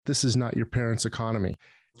This is not your parents' economy.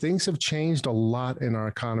 Things have changed a lot in our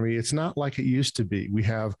economy. It's not like it used to be. We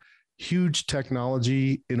have huge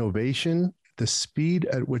technology innovation. The speed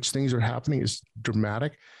at which things are happening is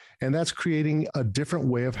dramatic, and that's creating a different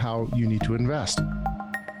way of how you need to invest.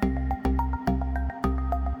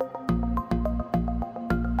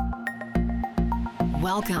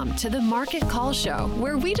 Welcome to the Market Call Show,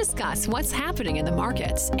 where we discuss what's happening in the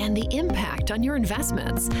markets and the impact on your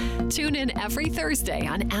investments. Tune in every Thursday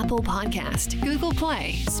on Apple Podcast, Google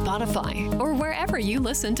Play, Spotify, or wherever you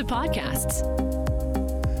listen to podcasts.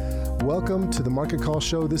 Welcome to the Market Call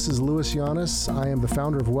Show. This is Louis Llanes. I am the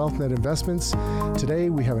founder of WealthNet Investments. Today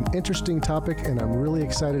we have an interesting topic, and I'm really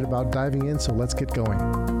excited about diving in, so let's get going.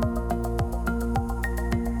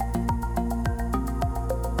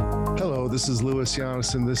 Hello, this is Louis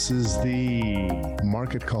Llanes, and this is the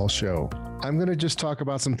Market Call Show. I'm going to just talk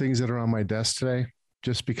about some things that are on my desk today,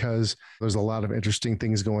 just because there's a lot of interesting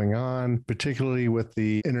things going on, particularly with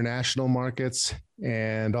the international markets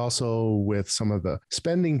and also with some of the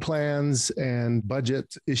spending plans and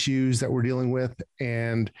budget issues that we're dealing with.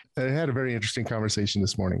 And I had a very interesting conversation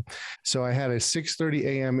this morning. So I had a 6:30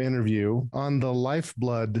 a.m. interview on the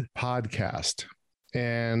Lifeblood podcast,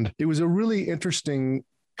 and it was a really interesting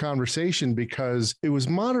conversation because it was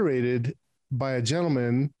moderated by a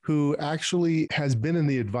gentleman who actually has been in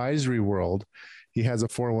the advisory world. He has a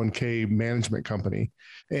 401k management company.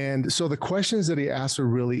 And so the questions that he asked were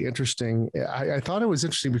really interesting. I thought it was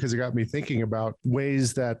interesting because it got me thinking about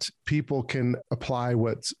ways that people can apply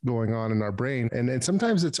what's going on in our brain. And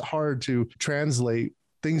sometimes it's hard to translate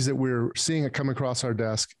things that we're seeing come across our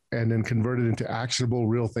desk and then convert it into actionable,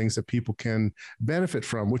 real things that people can benefit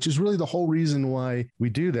from, which is really the whole reason why we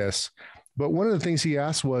do this. But one of the things he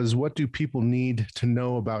asked was, what do people need to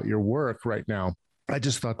know about your work right now? I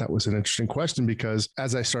just thought that was an interesting question because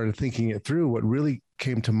as I started thinking it through, what really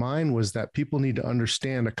came to mind was that people need to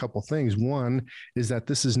understand a couple things. One is that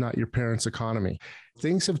this is not your parents' economy.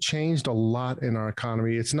 Things have changed a lot in our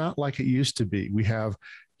economy. It's not like it used to be. We have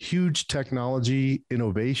huge technology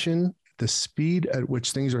innovation. The speed at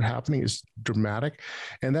which things are happening is dramatic,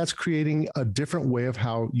 and that's creating a different way of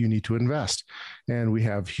how you need to invest. And we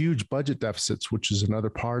have huge budget deficits, which is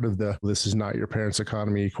another part of the this is not your parents'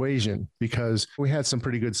 economy equation, because we had some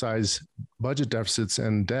pretty good size budget deficits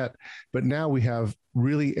and debt, but now we have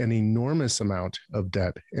really an enormous amount of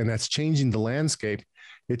debt, and that's changing the landscape.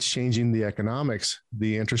 It's changing the economics,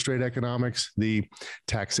 the interest rate economics, the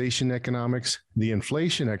taxation economics, the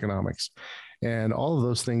inflation economics. And all of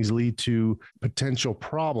those things lead to potential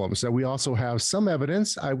problems. That we also have some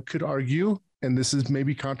evidence, I could argue, and this is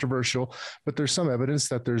maybe controversial, but there's some evidence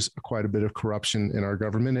that there's quite a bit of corruption in our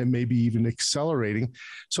government and maybe even accelerating.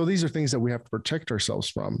 So these are things that we have to protect ourselves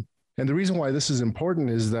from. And the reason why this is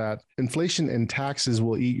important is that inflation and taxes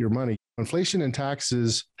will eat your money. Inflation and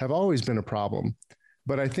taxes have always been a problem,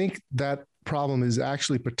 but I think that problem is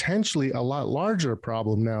actually potentially a lot larger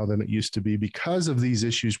problem now than it used to be because of these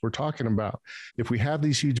issues we're talking about. If we have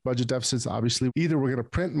these huge budget deficits, obviously, either we're going to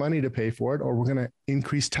print money to pay for it or we're going to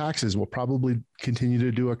increase taxes. We'll probably continue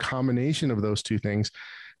to do a combination of those two things.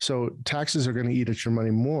 So taxes are going to eat at your money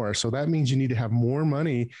more. So that means you need to have more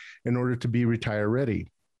money in order to be retire ready.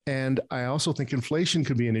 And I also think inflation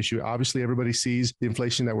could be an issue. Obviously, everybody sees the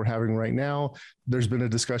inflation that we're having right now. There's been a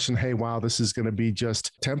discussion, hey, wow, this is going to be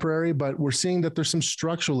just temporary, but we're seeing that there's some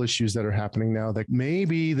structural issues that are happening now that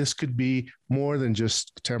maybe this could be more than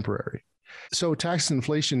just temporary. So tax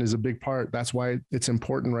inflation is a big part. That's why it's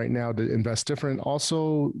important right now to invest different.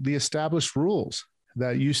 Also, the established rules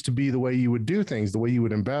that used to be the way you would do things, the way you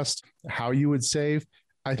would invest, how you would save.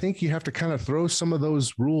 I think you have to kind of throw some of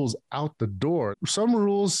those rules out the door. Some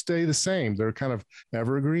rules stay the same. They're kind of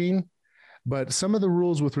evergreen, but some of the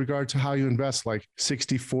rules with regard to how you invest, like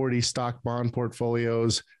 60-40 stock bond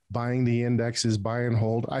portfolios, buying the indexes, buy and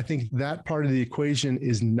hold, I think that part of the equation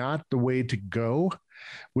is not the way to go.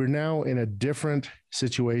 We're now in a different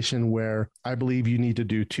situation where I believe you need to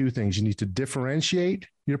do two things. You need to differentiate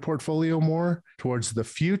your portfolio more towards the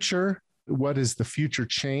future. What is the future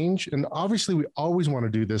change? And obviously, we always want to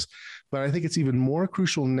do this, but I think it's even more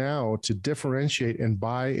crucial now to differentiate and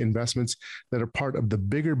buy investments that are part of the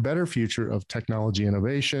bigger, better future of technology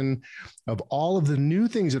innovation, of all of the new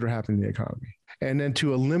things that are happening in the economy. And then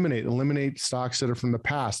to eliminate stocks that are from the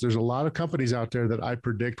past. There's a lot of companies out there that I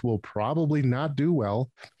predict will probably not do well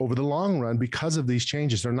over the long run because of these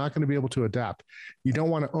changes. They're not going to be able to adapt. You don't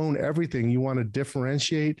want to own everything. You want to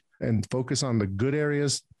differentiate and focus on the good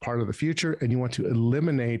areas, part of the future, and you want to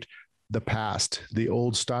eliminate the past, the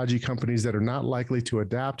old stodgy companies that are not likely to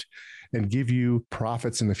adapt and give you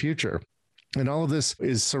profits in the future. And all of this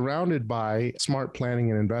is surrounded by smart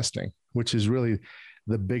planning and investing, which is really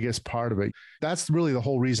the biggest part of it. That's really the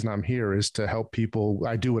whole reason I'm here, is to help people.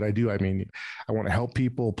 I do what I do. I mean, I want to help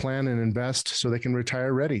people plan and invest so they can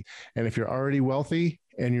retire ready. And if you're already wealthy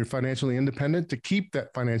and you're financially independent, to keep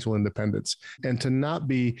that financial independence and to not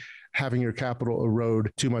be having your capital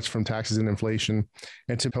erode too much from taxes and inflation,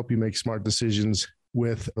 and to help you make smart decisions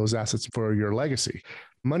with those assets for your legacy.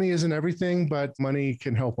 Money isn't everything, but money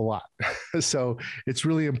can help a lot. So it's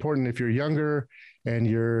really important if you're younger and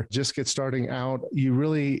you're just get starting out, you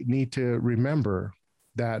really need to remember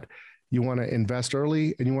that you want to invest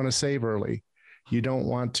early and you want to save early. You don't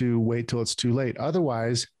want to wait till it's too late.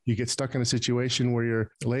 Otherwise, you get stuck in a situation where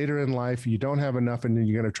you're later in life, you don't have enough, and then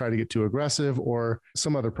you're going to try to get too aggressive, or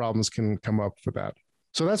some other problems can come up for that.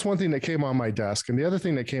 So that's one thing that came on my desk. And the other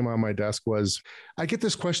thing that came on my desk was, I get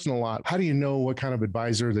this question a lot. How do you know what kind of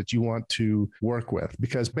advisor that you want to work with?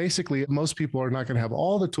 Because basically, most people are not going to have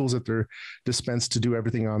all the tools at their dispense to do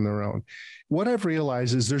everything on their own. What I've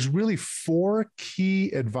realized is there's really 4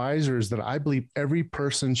 key advisors that I believe every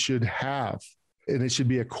person should have. And it should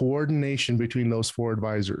be a coordination between those 4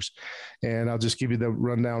 advisors. And I'll just give you the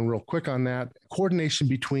rundown real quick on that. Coordination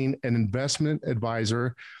between an investment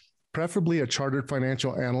advisor, preferably a chartered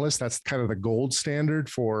financial analyst. That's kind of the gold standard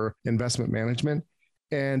for investment management.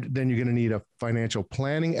 And then you're going to need a financial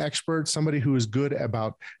planning expert, somebody who is good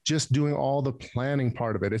about just doing all the planning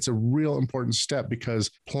part of it. It's a real important step, because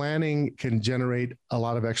planning can generate a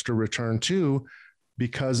lot of extra return too,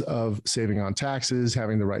 because of saving on taxes,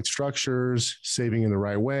 having the right structures, saving in the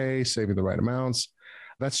right way, saving the right amounts.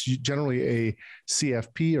 That's generally a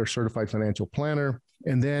CFP, or certified financial planner.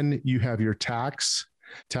 And then you have your tax.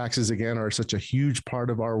 Taxes, again, are such a huge part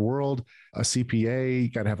of our world. A CPA, you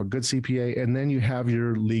got to have a good CPA. And then you have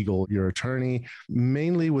your legal, your attorney,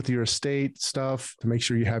 mainly with your estate stuff, to make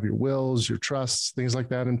sure you have your wills, your trusts, things like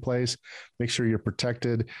that in place. Make sure you're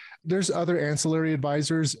protected. There's other ancillary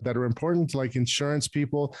advisors that are important, like insurance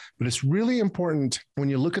people, but it's really important when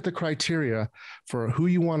you look at the criteria for who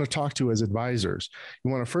you want to talk to as advisors.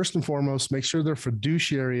 You want to first and foremost make sure they're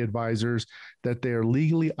fiduciary advisors, that they are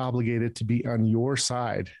legally obligated to be on your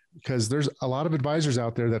side, because there's a lot of advisors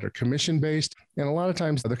out there that are commission based, and a lot of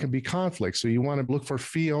times there can be conflicts. So you want to look for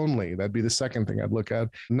fee only. That'd be the second thing I'd look at,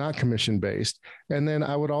 not commission based. And then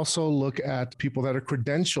I would also look at people that are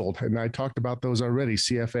credentialed. And I talked about those already: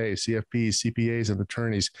 CFAs, CFPs, CPAs, and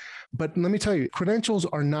attorneys. But let me tell you, credentials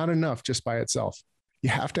are not enough just by itself. You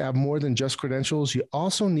have to have more than just credentials. You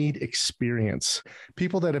also need experience.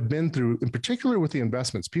 People that have been through, in particular with the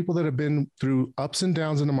investments, people that have been through ups and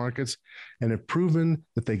downs in the markets and have proven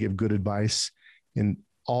that they give good advice in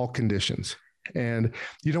all conditions. And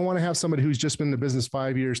you don't want to have somebody who's just been in the business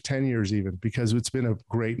 5 years, 10 years even, because it's been a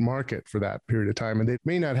great market for that period of time. And they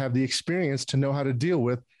may not have the experience to know how to deal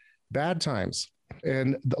with bad times.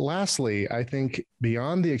 And lastly, I think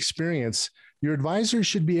beyond the experience, your advisor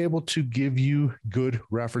should be able to give you good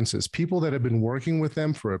references, people that have been working with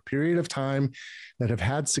them for a period of time, that have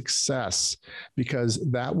had success, because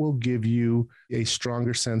that will give you a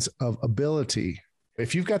stronger sense of ability.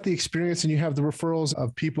 If you've got the experience and you have the referrals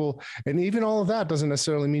of people, and even all of that doesn't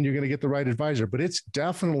necessarily mean you're going to get the right advisor, but it's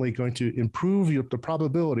definitely going to improve the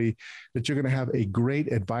probability that you're going to have a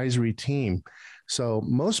great advisory team. So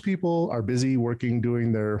most people are busy working,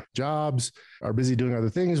 doing their jobs, are busy doing other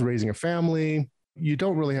things, raising a family. You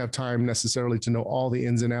don't really have time necessarily to know all the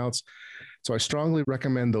ins and outs. So I strongly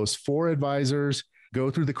recommend those 4 advisors. Go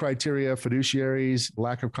through the criteria: fiduciaries,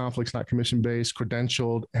 lack of conflicts, not commission-based,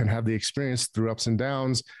 credentialed, and have the experience through ups and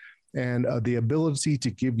downs, and the ability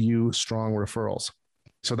to give you strong referrals.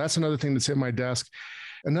 So that's another thing that's hit my desk.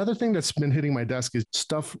 Another thing that's been hitting my desk is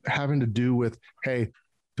stuff having to do with, hey,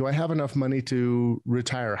 do I have enough money to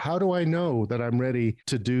retire? How do I know that I'm ready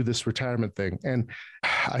to do this retirement thing? And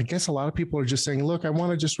I guess a lot of people are just saying, look, I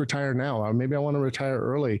want to just retire now. Or maybe I want to retire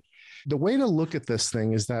early. The way to look at this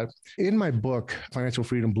thing is that in my book, Financial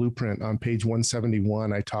Freedom Blueprint, on page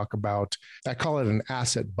 171, I call it an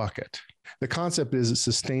asset bucket. The concept is a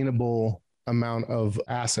sustainable amount of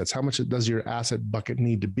assets. How much does your asset bucket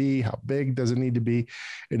need to be? How big does it need to be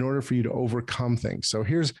in order for you to overcome things? So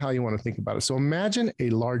here's how you want to think about it. So imagine a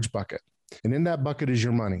large bucket, and in that bucket is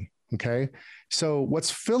your money. Okay. So what's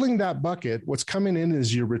filling that bucket, what's coming in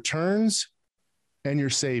is your returns and your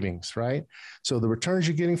savings, right? So the returns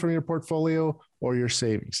you're getting from your portfolio or your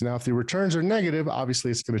savings. Now, if the returns are negative, obviously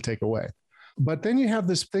it's going to take away. But then you have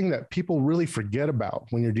this thing that people really forget about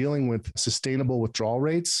when you're dealing with sustainable withdrawal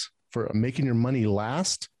rates for making your money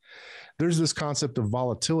last. There's this concept of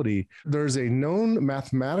volatility. There's a known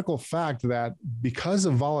mathematical fact that because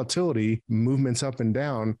of volatility, movements up and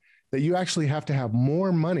down, that you actually have to have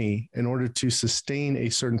more money in order to sustain a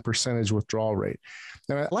certain percentage withdrawal rate.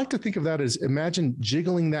 And I like to think of that as, imagine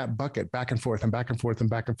jiggling that bucket back and forth and back and forth and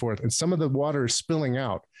back and forth, and some of the water is spilling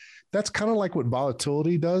out. That's kind of like what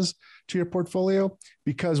volatility does to your portfolio,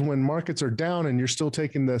 because when markets are down and you're still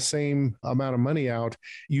taking the same amount of money out,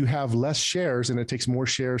 you have less shares, and it takes more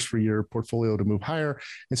shares for your portfolio to move higher.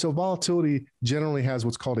 And so volatility generally has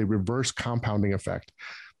what's called a reverse compounding effect.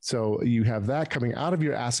 So you have that coming out of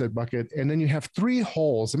your asset bucket, and then you have three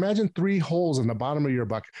holes. Imagine three holes in the bottom of your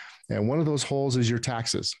bucket. And one of those holes is your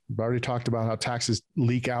taxes. We've already talked about how taxes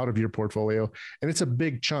leak out of your portfolio, and it's a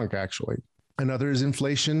big chunk actually. Another is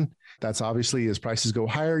inflation. That's obviously, as prices go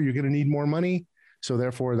higher, you're going to need more money. So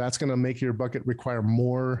therefore, that's going to make your bucket require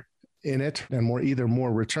more in it, and either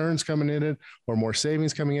more returns coming in it or more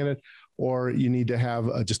savings coming in it, or you need to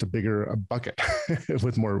have just a bigger bucket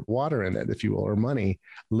with more water in it, if you will, or money,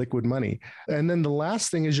 liquid money. And then the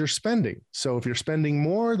last thing is your spending. So if you're spending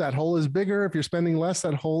more, that hole is bigger. If you're spending less,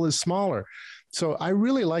 that hole is smaller. So I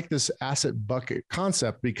really like this asset bucket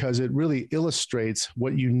concept because it really illustrates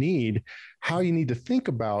what you need, how you need to think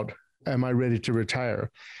about, am I ready to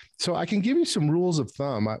retire? So I can give you some rules of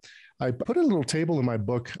thumb. I put a little table in my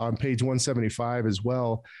book on page 175 as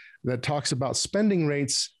well that talks about spending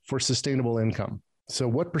rates for sustainable income. So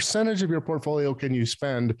what percentage of your portfolio can you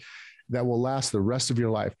spend that will last the rest of your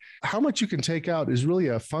life? How much you can take out is really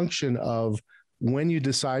a function of when you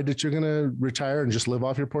decide that you're going to retire and just live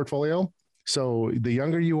off your portfolio. So the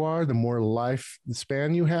younger you are, the more life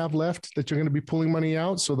span you have left that you're going to be pulling money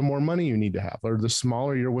out. So the more money you need to have, or the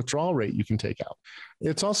smaller your withdrawal rate you can take out.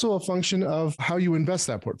 It's also a function of how you invest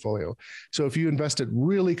that portfolio. So if you invest it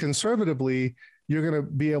really conservatively, you're going to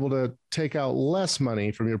be able to take out less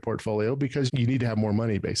money from your portfolio because you need to have more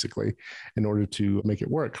money basically in order to make it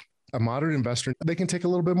work. A moderate investor, they can take a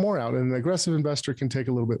little bit more out, and an aggressive investor can take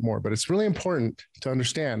a little bit more. But it's really important to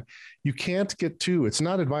understand you can't it's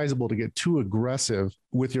not advisable to get too aggressive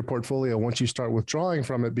with your portfolio once you start withdrawing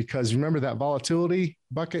from it, because remember that volatility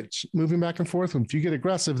bucket moving back and forth. If you get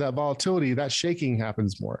aggressive, that volatility, that shaking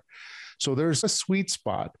happens more. So there's a sweet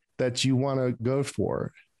spot that you want to go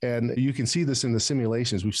for. And you can see this in the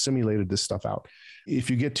simulations. We've simulated this stuff out. If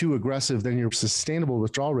you get too aggressive, then your sustainable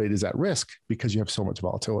withdrawal rate is at risk because you have so much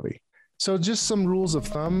volatility. So just some rules of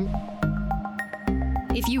thumb.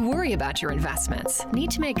 If you worry about your investments, need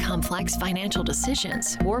to make complex financial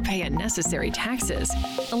decisions, or pay unnecessary taxes,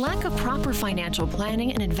 a lack of proper financial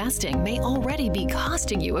planning and investing may already be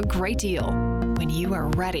costing you a great deal. When you are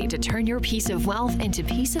ready to turn your peace of wealth into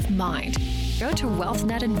peace of mind, go to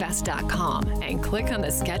wealthnetinvest.com and click on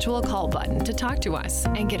the schedule a call button to talk to us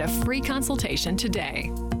and get a free consultation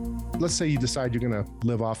today. Let's say you decide you're going to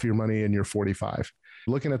live off your money and you're 45.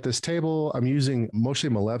 Looking at this table, I'm using Moshe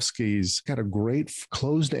Milevsky's got a great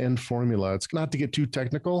closed-end formula. It's not to get too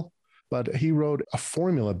technical, but he wrote a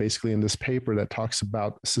formula basically in this paper that talks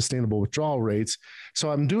about sustainable withdrawal rates. So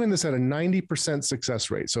I'm doing this at a 90% success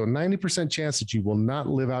rate. So a 90% chance that you will not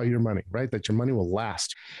live out your money, right? That your money will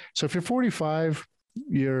last. So if you're 45,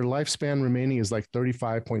 your lifespan remaining is like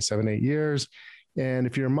 35.78 years. And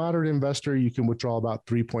if you're a moderate investor, you can withdraw about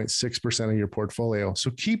 3.6% of your portfolio. So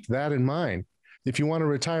keep that in mind. If you want to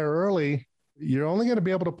retire early, you're only going to be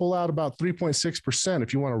able to pull out about 3.6%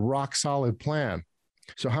 if you want a rock solid plan.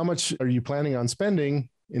 So how much are you planning on spending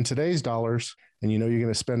in today's dollars? And you know you're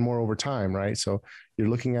going to spend more over time, right? So you're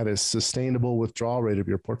looking at a sustainable withdrawal rate of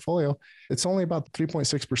your portfolio. It's only about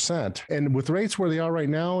 3.6%. And with rates where they are right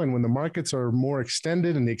now, and when the markets are more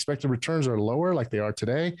extended and the expected returns are lower like they are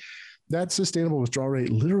today, that sustainable withdrawal rate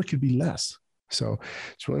literally could be less. So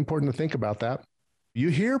it's really important to think about that. You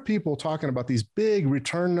hear people talking about these big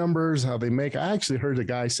return numbers, how they make. I actually heard a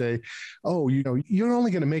guy say, oh, you're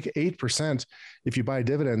only going to make 8% if you buy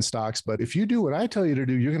dividend stocks. But if you do what I tell you to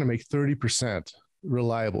do, you're going to make 30%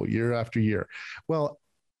 reliable year after year. Well,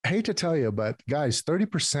 I hate to tell you, but guys,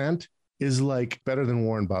 30% is like better than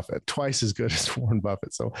Warren Buffett, twice as good as Warren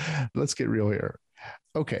Buffett. So let's get real here.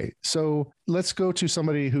 Okay, so let's go to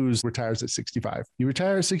somebody who retires at 65. You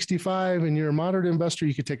retire at 65 and you're a moderate investor,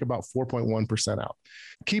 you could take about 4.1% out.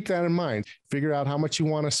 Keep that in mind. Figure out how much you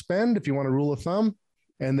want to spend if you want a rule of thumb,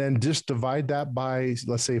 and then just divide that by,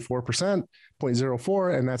 let's say 4%,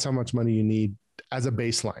 0.04, and that's how much money you need as a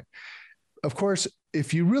baseline. Of course,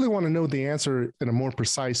 if you really want to know the answer in a more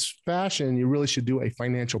precise fashion, you really should do a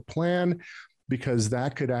financial plan, because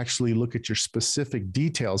that could actually look at your specific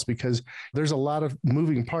details, because there's a lot of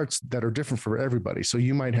moving parts that are different for everybody. So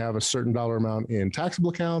you might have a certain dollar amount in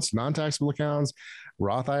taxable accounts, non-taxable accounts,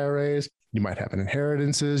 Roth IRAs. You might have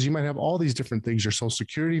inheritances. You might have all these different things. Your social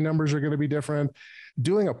security numbers are going to be different.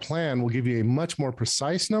 Doing a plan will give you a much more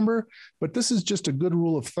precise number, but this is just a good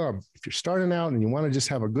rule of thumb. If you're starting out and you want to just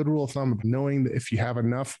have a good rule of thumb of knowing that if you have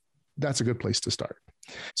enough, that's a good place to start.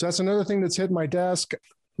 So that's another thing that's hit my desk.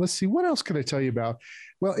 Let's see, what else could I tell you about?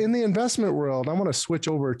 Well, in the investment world, I want to switch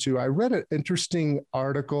over to, I read an interesting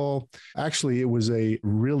article. Actually, it was a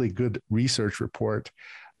really good research report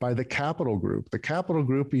by the Capital Group. The Capital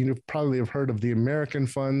Group, you probably have heard of the American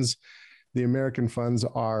funds. The American funds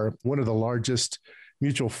are one of the largest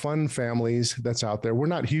mutual fund families that's out there. We're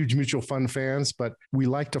not huge mutual fund fans, but we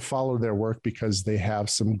like to follow their work because they have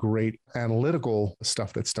some great analytical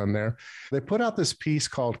stuff that's done there. They put out this piece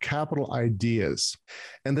called Capital Ideas.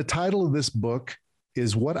 And the title of this book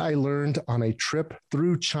is What I Learned on a Trip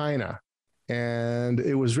Through China. And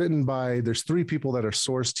it was written by, there's three people that are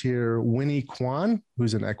sourced here: Winnie Kwan,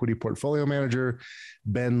 who's an equity portfolio manager,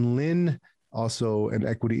 Ben Lin, also an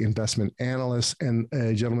equity investment analyst, and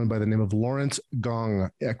a gentleman by the name of Lawrence Gong,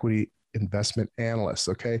 equity investment analyst.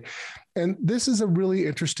 Okay. And this is a really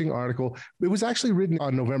interesting article. It was actually written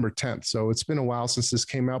on November 10th. So it's been a while since this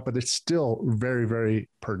came out, but it's still very, very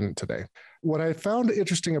pertinent today. What I found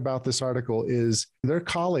interesting about this article is their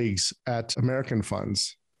colleagues at American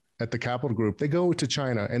funds, at the Capital Group, they go to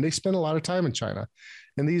China and they spend a lot of time in China.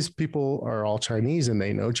 And these people are all Chinese and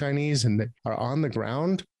they know Chinese and they are on the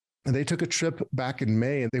ground. And they took a trip back in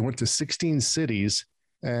May and they went to 16 cities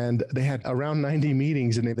and they had around 90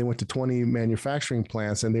 meetings and they went to 20 manufacturing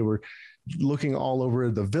plants and they were looking all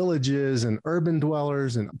over the villages and urban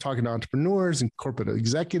dwellers and talking to entrepreneurs and corporate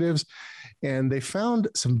executives. And they found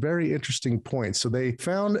some very interesting points. So they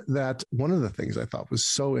found that one of the things I thought was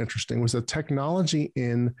so interesting was that technology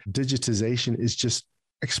in digitization is just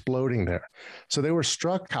exploding there. So they were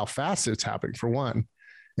struck how fast it's happening, for one.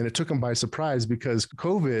 And it took them by surprise because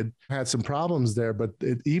COVID had some problems there. But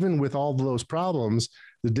even with all of those problems,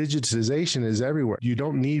 the digitization is everywhere. You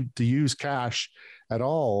don't need to use cash at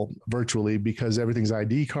all virtually because everything's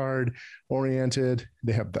ID card oriented.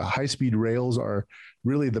 They have the high-speed rails are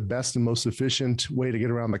really the best and most efficient way to get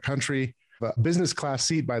around the country. A business class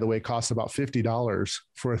seat, by the way, costs about $50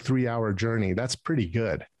 for a 3-hour journey. That's pretty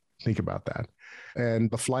good. Think about that. And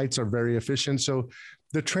the flights are very efficient. So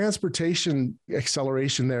the transportation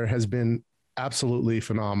acceleration there has been absolutely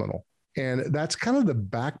phenomenal. And that's kind of the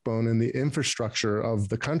backbone and the infrastructure of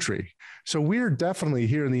the country. So we're definitely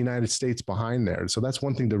here in the United States behind there. So that's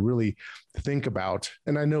one thing to really think about.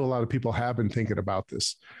 And I know a lot of people have been thinking about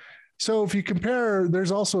this. So if you compare,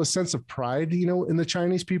 there's also a sense of pride, in the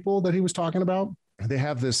Chinese people that he was talking about. They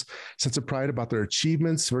have this sense of pride about their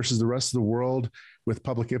achievements versus the rest of the world with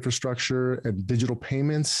public infrastructure and digital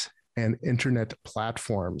payments and internet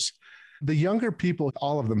platforms. The younger people,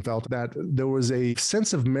 all of them felt that there was a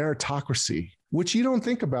sense of meritocracy, which you don't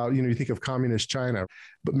think about, you think of communist China,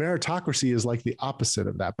 but meritocracy is like the opposite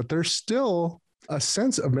of that. But there's still a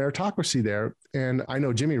sense of meritocracy there. And I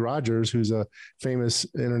know Jimmy Rogers, who's a famous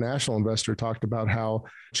international investor, talked about how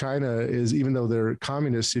China is, even though they're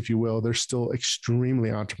communists, if you will, they're still extremely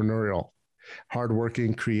entrepreneurial,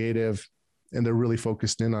 hardworking, creative, and they're really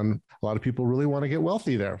focused in on a lot of people really want to get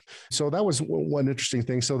wealthy there. So that was one interesting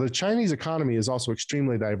thing. So the Chinese economy is also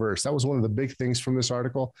extremely diverse. That was one of the big things from this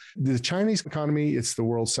article. The Chinese economy, it's the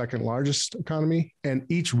world's second largest economy, and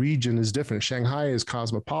each region is different. Shanghai is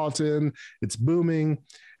cosmopolitan, it's booming,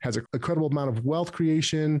 has an incredible amount of wealth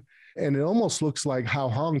creation. And it almost looks like how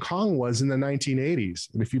Hong Kong was in the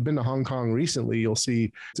 1980s. And if you've been to Hong Kong recently, you'll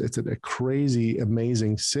see it's a crazy,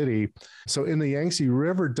 amazing city. So in the Yangtze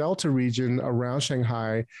River Delta region around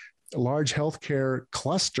Shanghai, large healthcare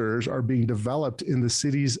clusters are being developed in the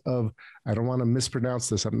cities of, I don't want to mispronounce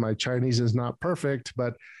this, my Chinese is not perfect,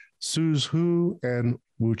 but Suzhou and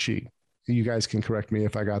Wuxi. You guys can correct me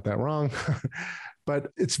if I got that wrong.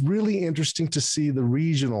 But it's really interesting to see the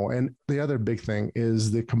regional. And the other big thing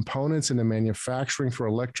is the components and the manufacturing for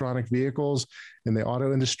electronic vehicles in the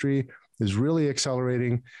auto industry is really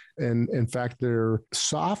accelerating. And in fact, their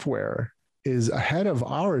software is ahead of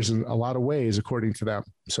ours in a lot of ways, according to them.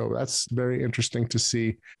 So that's very interesting to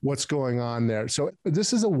see what's going on there. So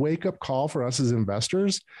this is a wake-up call for us as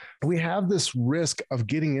investors. We have this risk of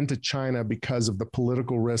getting into China because of the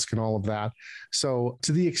political risk and all of that. So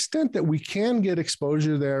to the extent that we can get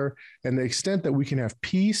exposure there and the extent that we can have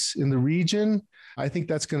peace in the region, I think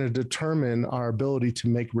that's going to determine our ability to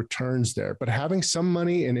make returns there. But having some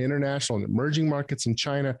money in international and emerging markets in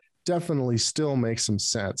China definitely still makes some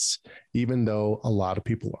sense, even though a lot of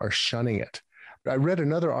people are shunning it. I read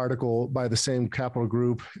another article by the same Capital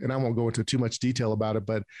Group, and I won't go into too much detail about it,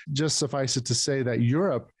 but just suffice it to say that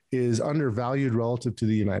Europe is undervalued relative to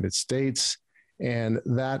the United States. And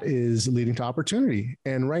that is leading to opportunity.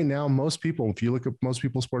 And right now, most people, if you look at most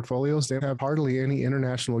people's portfolios, they have hardly any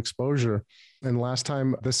international exposure. And last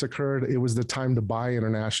time this occurred, it was the time to buy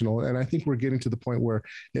international. And I think we're getting to the point where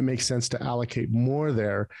it makes sense to allocate more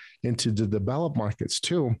there into the developed markets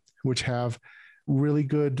too, which have really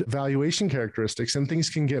good valuation characteristics, and things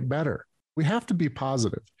can get better. We have to be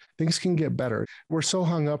positive. Things can get better. We're so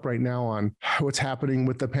hung up right now on what's happening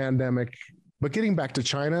with the pandemic. But getting back to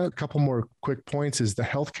China, a couple more quick points is the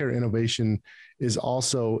healthcare innovation is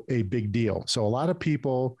also a big deal. So a lot of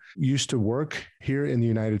people used to work here in the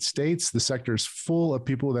United States. The sector is full of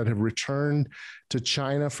people that have returned to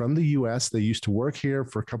China from the US. They used to work here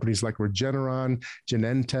for companies like Regeneron,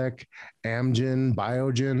 Genentech, Amgen,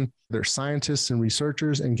 Biogen. They're scientists and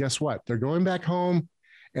researchers. And guess what? They're going back home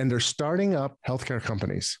and they're starting up healthcare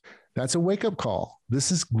companies. That's a wake-up call.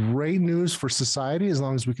 This is great news for society as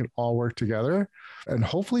long as we can all work together. And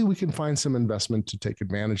hopefully we can find some investment to take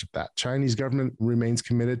advantage of that. Chinese government remains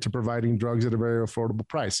committed to providing drugs at a very affordable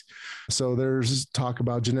price. So there's talk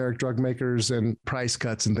about generic drug makers and price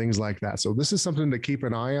cuts and things like that. So this is something to keep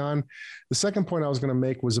an eye on. The second point I was going to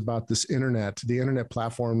make was about this internet, the internet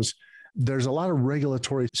platforms. There's a lot of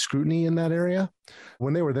regulatory scrutiny in that area.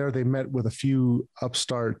 When they were there, they met with a few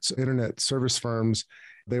upstart internet service firms.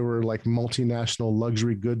 They were like multinational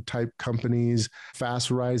luxury good type companies,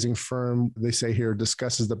 fast rising firm. They say here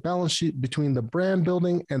discusses the balance sheet between the brand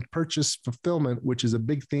building and purchase fulfillment, which is a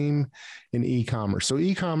big theme in e-commerce. So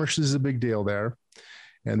e-commerce is a big deal there.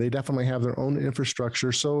 And they definitely have their own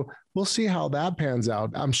infrastructure. So we'll see how that pans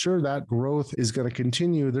out. I'm sure that growth is going to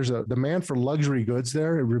continue. There's a demand for luxury goods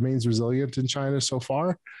there. It remains resilient in China so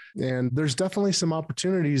far. And there's definitely some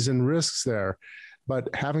opportunities and risks there.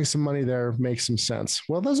 But having some money there makes some sense.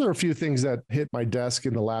 Well, those are a few things that hit my desk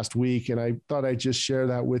in the last week. And I thought I'd just share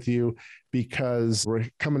that with you because we're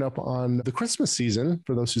coming up on the Christmas season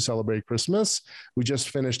for those who celebrate Christmas. We just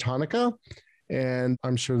finished Hanukkah. And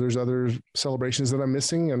I'm sure there's other celebrations that I'm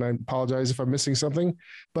missing, and I apologize if I'm missing something,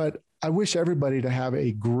 but I wish everybody to have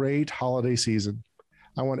a great holiday season.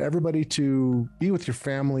 I want everybody to be with your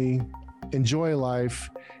family, enjoy life,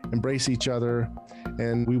 embrace each other,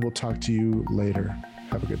 and we will talk to you later.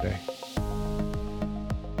 Have a good day.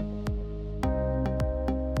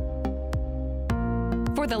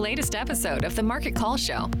 For the latest episode of The Market Call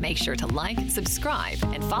Show, make sure to like, subscribe,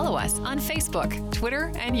 and follow us on Facebook,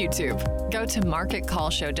 Twitter, and YouTube. Go to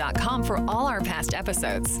marketcallshow.com for all our past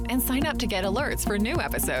episodes and sign up to get alerts for new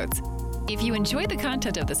episodes. If you enjoyed the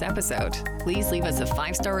content of this episode, please leave us a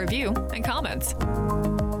 5-star review and comments.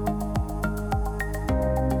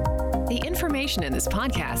 The information in this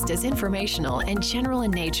podcast is informational and general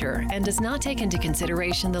in nature and does not take into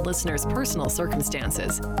consideration the listener's personal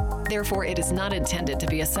circumstances. Therefore, it is not intended to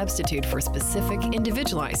be a substitute for specific,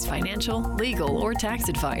 individualized financial, legal, or tax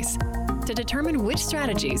advice. To determine which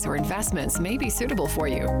strategies or investments may be suitable for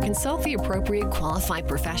you, consult the appropriate qualified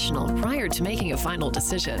professional prior to making a final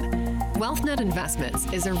decision. WealthNet Investments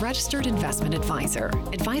is a registered investment advisor.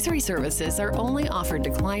 Advisory services are only offered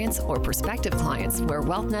to clients or prospective clients where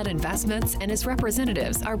WealthNet Investments and its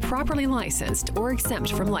representatives are properly licensed or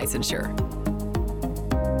exempt from licensure.